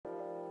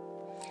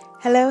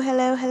Hello,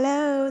 hello,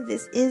 hello.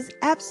 This is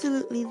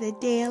absolutely the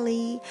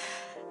daily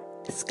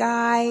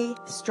sky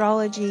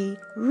astrology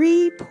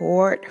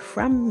report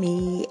from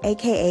me,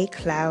 aka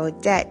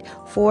Claudette,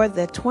 for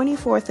the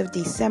 24th of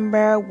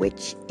December,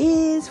 which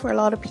is for a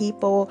lot of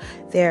people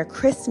their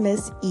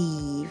Christmas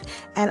Eve.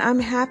 And I'm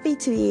happy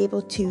to be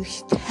able to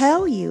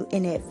tell you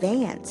in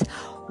advance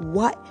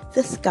what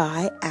the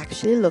sky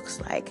actually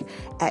looks like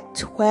at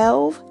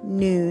 12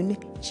 noon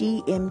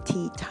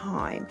GMT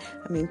time.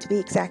 To be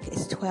exact,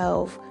 it's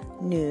 12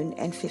 noon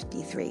and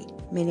 53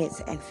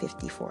 minutes and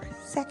 54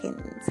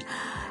 seconds.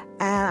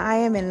 And I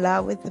am in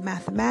love with the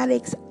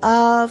mathematics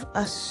of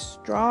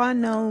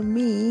astronomy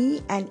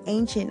and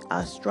ancient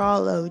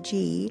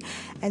astrology,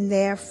 and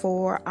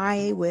therefore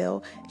I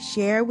will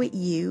share with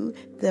you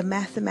the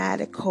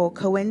mathematical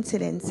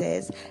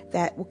coincidences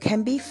that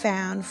can be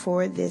found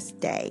for this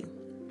day.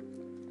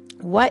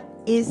 What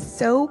is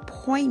so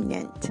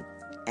poignant,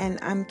 and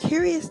I'm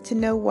curious to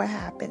know what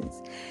happens.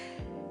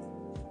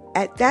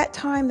 At that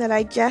time that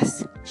I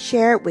just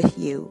shared with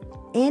you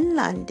in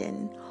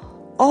London,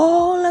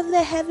 all of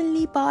the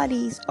heavenly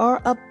bodies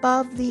are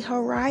above the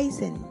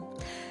horizon.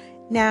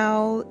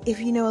 Now, if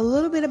you know a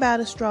little bit about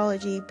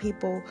astrology,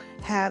 people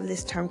have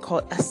this term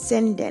called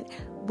ascendant,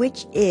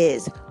 which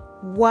is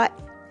what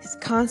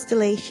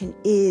constellation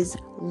is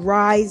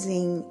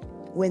rising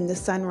when the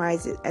sun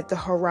rises at the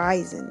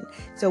horizon.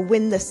 So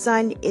when the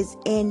sun is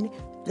in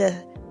the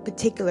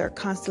particular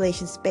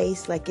constellation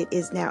space, like it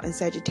is now in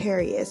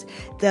Sagittarius,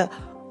 the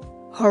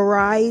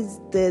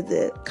horizon,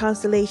 the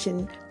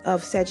constellation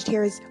of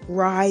Sagittarius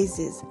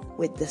rises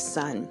with the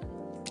sun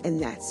in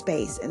that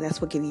space, and that's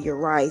what gives you your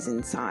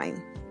rising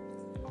sign.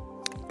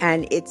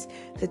 And it's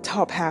the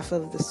top half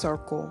of the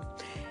circle.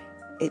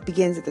 It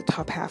begins at the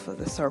top half of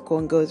the circle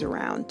and goes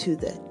around to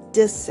the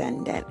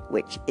descendant,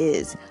 which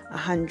is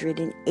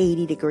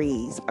 180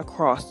 degrees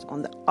across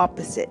on the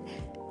opposite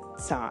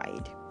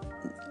side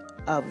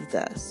of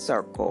the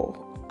circle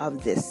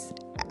of this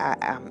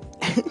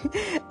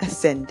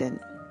ascendant.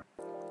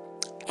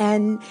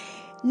 And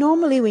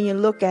normally when you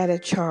look at a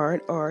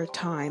chart or a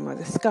time or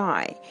the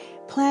sky,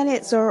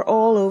 planets are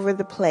all over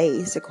the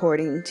place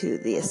according to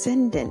the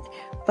ascendant.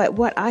 But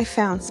what I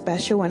found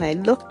special when I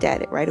looked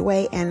at it right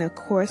away, and of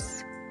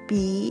course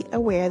be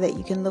aware that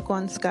you can look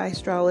on Sky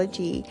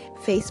Astrology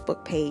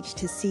Facebook page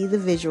to see the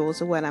visuals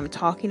of what I'm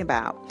talking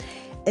about,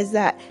 is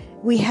that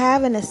we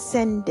have an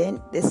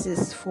ascendant. This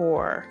is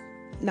for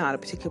not a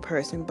particular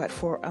person, but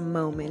for a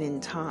moment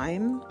in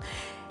time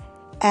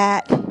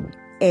at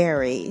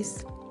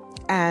Aries.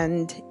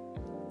 And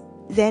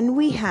then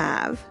we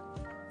have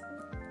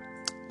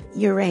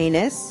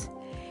Uranus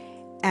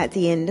at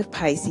the end of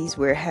Pisces,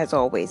 where it has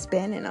always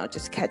been, and I'll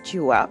just catch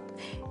you up.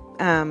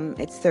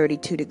 It's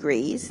 32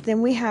 degrees.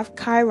 Then we have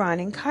Chiron,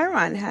 and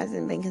Chiron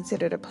hasn't been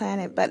considered a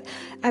planet, but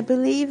I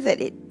believe that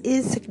it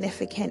is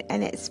significant,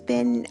 and it's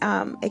been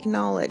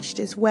acknowledged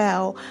as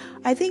well.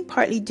 I think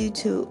partly due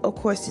to, of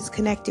course, it's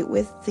connected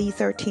with the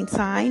 13th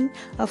sign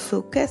of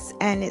Fucus,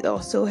 and it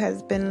also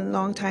has been a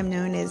long time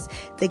known as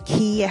the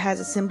key. It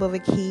has a symbol of a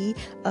key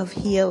of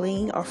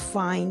healing or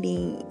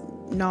finding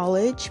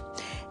knowledge.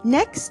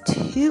 Next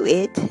to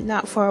it,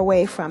 not far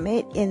away from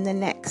it, in the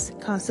next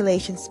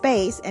constellation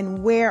space,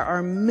 and where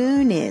our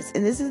moon is,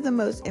 and this is the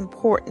most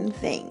important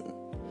thing,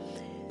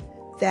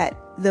 that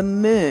the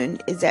moon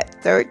is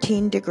at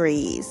 13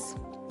 degrees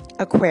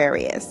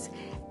Aquarius,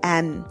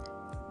 and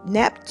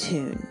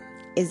Neptune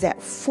is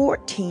at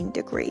 14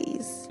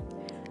 degrees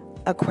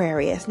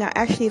Aquarius. Now,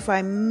 actually, if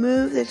I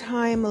move the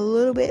time a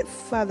little bit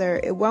further,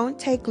 it won't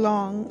take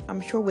long. I'm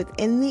sure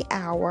within the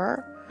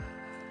hour,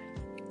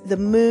 the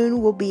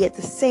moon will be at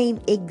the same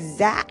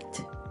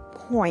exact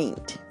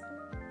point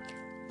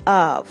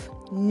of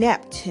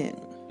Neptune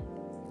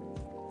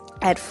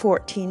at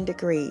 14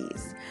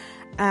 degrees.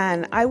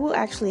 And I will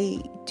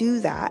actually do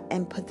that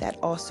and put that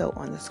also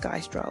on the Sky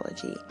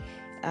Astrology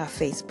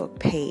Facebook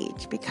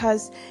page,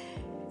 because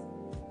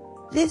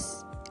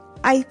this,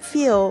 I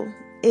feel,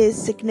 is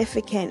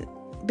significant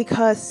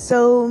because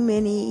so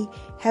many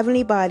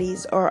heavenly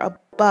bodies are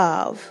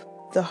above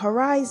the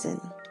horizon.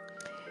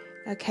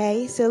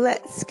 Okay, so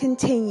let's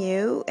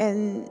continue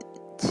and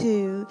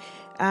to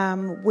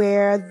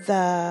where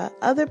the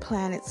other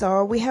planets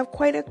are. We have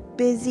quite a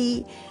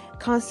busy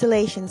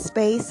constellation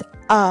space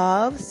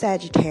of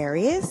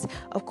Sagittarius.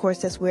 Of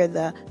course, that's where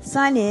the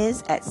sun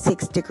is at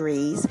 6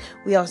 degrees.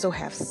 We also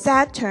have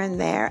Saturn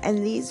there,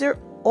 and these are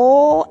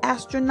all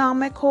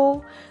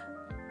astronomical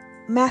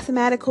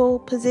mathematical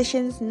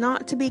positions,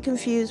 not to be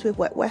confused with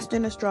what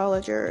Western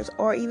astrologers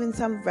or even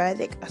some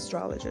Vedic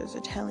astrologers are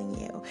telling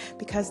you,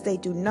 because they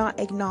do not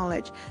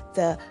acknowledge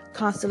the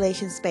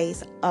constellation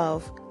space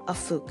of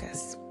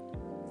Fucus.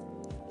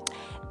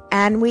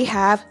 And we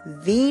have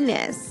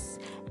Venus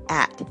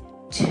at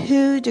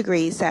 2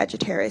 degrees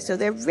Sagittarius, so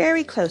they're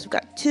very close. We've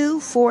got 2,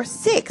 4,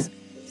 6.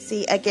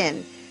 See,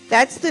 again,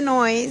 that's the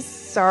noise.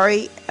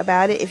 Sorry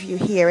about it if you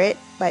hear it,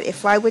 but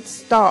if I would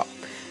stop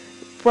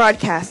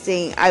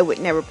broadcasting, I would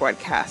never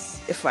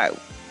broadcast if I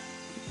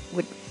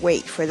would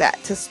wait for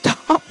that to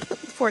stop,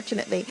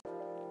 unfortunately.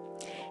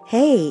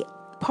 Hey,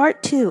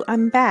 part 2,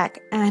 I'm back,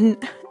 and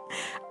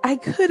I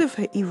could have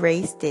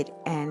erased it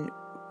and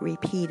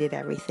repeated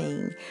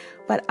everything,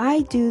 but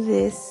I do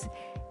this,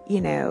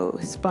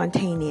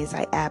 spontaneous.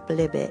 I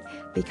ad-lib it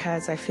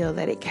because I feel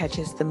that it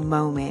catches the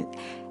moment.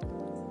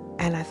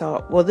 And I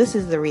thought, well, this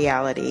is the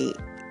reality.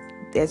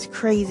 There's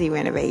crazy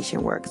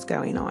renovation works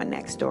going on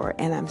next door,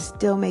 and I'm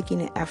still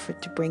making an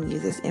effort to bring you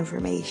this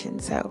information.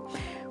 So,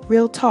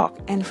 real talk.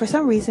 And for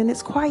some reason,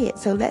 it's quiet.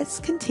 So let's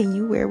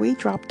continue where we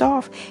dropped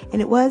off.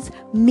 And it was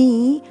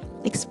me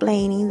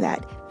explaining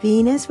that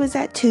Venus was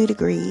at 2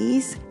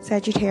 degrees,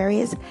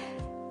 Sagittarius.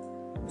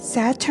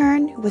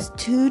 Saturn was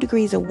 2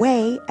 degrees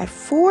away at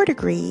 4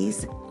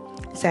 degrees,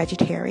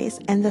 Sagittarius.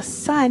 And the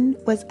sun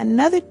was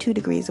another 2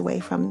 degrees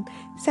away from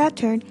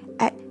Saturn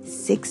at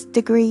 6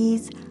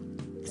 degrees,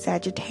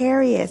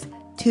 Sagittarius.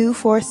 2,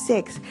 4,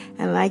 6.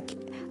 And like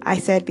I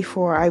said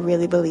before, I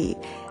really believe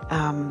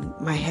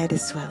my head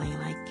is swelling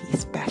like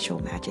special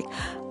magic,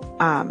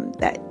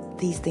 that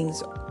these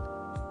things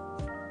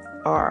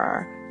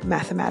are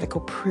mathematical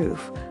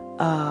proof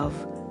of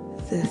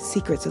the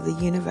secrets of the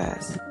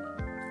universe.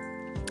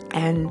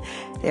 And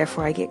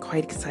therefore I get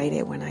quite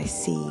excited when I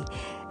see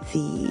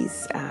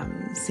these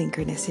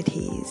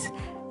synchronicities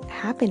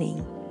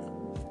happening.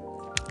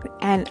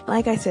 And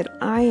like I said,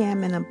 I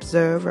am an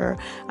observer.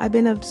 I've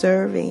been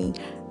observing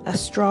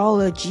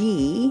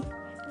astrology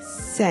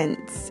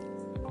since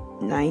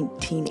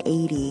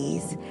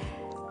 1980s,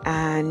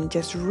 and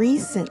just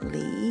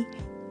recently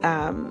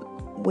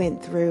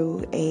went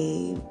through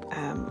a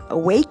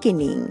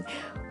awakening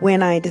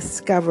when I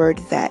discovered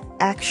that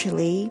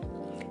actually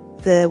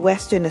the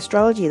Western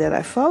astrology that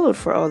I followed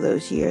for all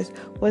those years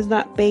was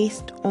not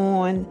based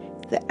on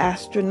the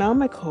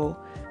astronomical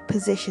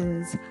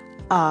positions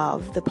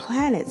of the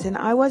planets, and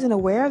I wasn't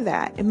aware of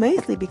that, and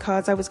mostly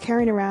because I was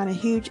carrying around a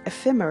huge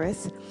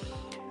ephemeris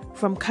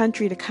from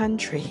country to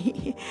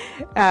country,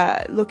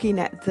 looking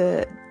at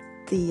the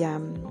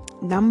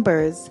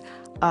numbers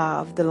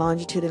of the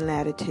longitude and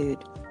latitude,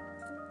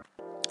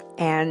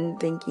 and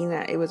thinking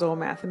that it was all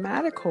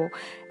mathematical.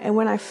 And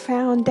when I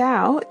found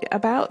out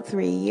about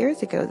 3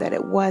 years ago that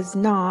it was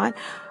not,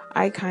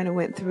 I kind of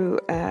went through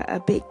a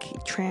big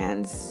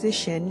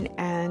transition,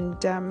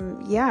 and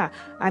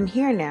I'm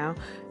here now.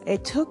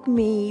 It took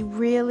me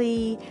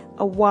really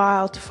a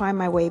while to find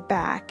my way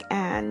back,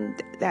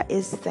 and that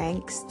is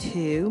thanks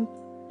to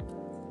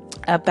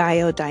a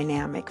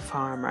biodynamic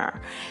farmer.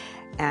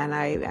 And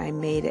I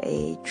made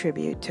a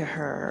tribute to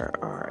her,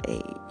 or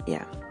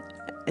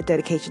a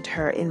dedication to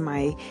her in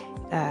my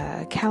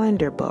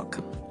calendar book,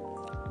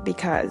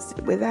 because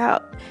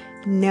without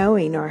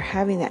knowing or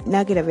having that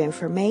nugget of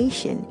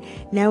information,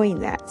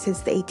 knowing that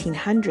since the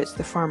 1800s,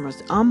 the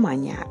farmers of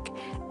Armagnac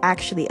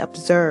actually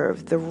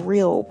observed the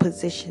real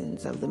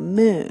positions of the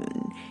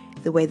moon,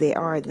 the way they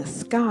are in the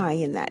sky,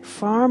 and that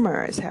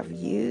farmers have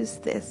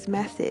used this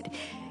method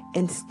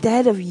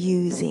instead of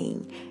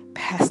using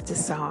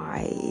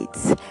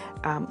pesticides,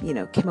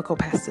 chemical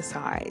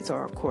pesticides,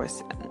 or of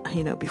course,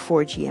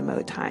 before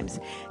GMO times,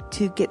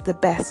 to get the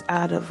best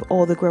out of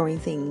all the growing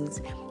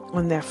things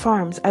on their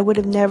farms. I would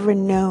have never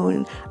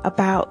known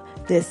about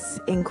this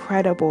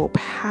incredible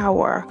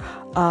power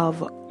of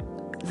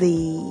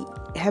the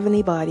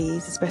heavenly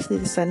bodies, especially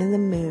the sun and the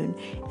moon,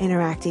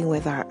 interacting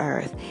with our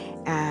earth.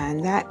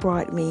 And that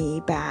brought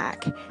me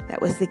back. That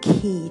was the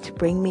key to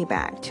bring me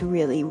back to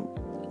really,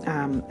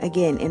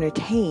 again,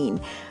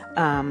 entertain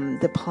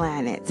the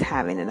planets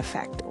having an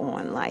effect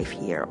on life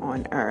here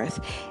on Earth.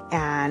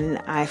 And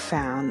I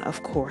found,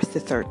 of course, the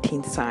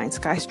 13th sign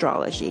sky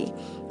astrology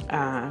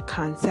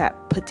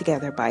concept put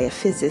together by a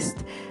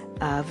physicist,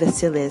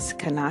 Vasilis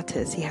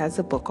Kanatas. He has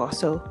a book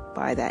also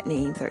by that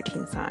name,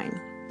 13th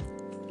sign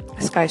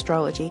sky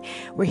astrology,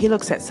 where he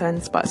looks at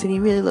sunspots, and he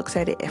really looks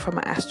at it from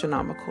an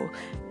astronomical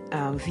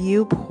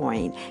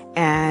viewpoint.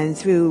 And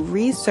through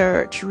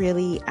research,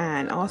 really,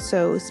 and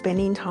also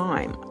spending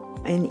time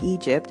in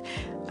Egypt,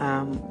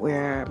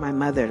 where my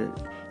mother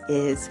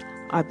is,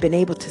 I've been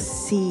able to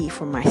see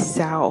for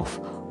myself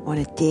on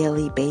a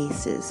daily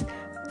basis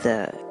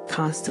the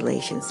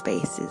constellation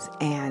spaces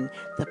and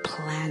the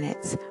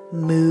planets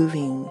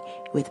moving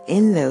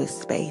within those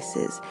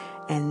spaces,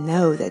 and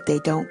know that they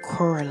don't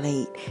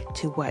correlate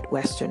to what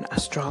Western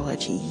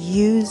astrology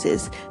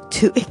uses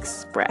to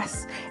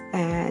express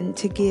and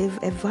to give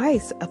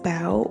advice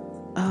about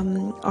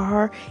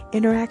our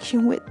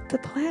interaction with the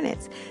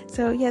planets.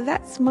 So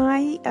that's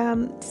my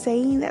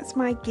saying, that's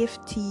my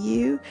gift to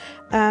you.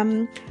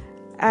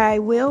 I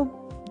will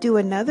do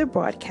another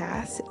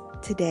broadcast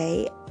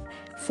today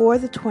for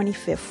the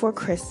 25th, for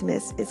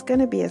Christmas. It's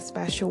going to be a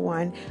special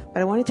one,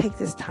 but I want to take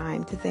this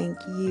time to thank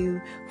you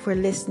for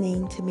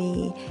listening to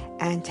me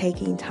and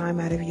taking time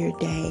out of your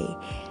day.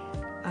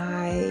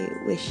 I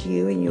wish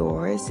you and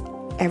yours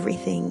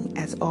everything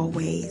as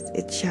always.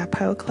 It's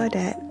Chapeau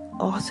Claudette,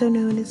 also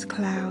known as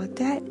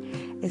Cloudette.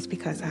 It's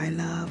because I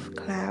love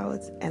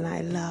clouds and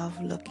I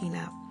love looking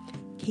up.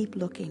 Keep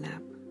looking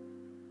up.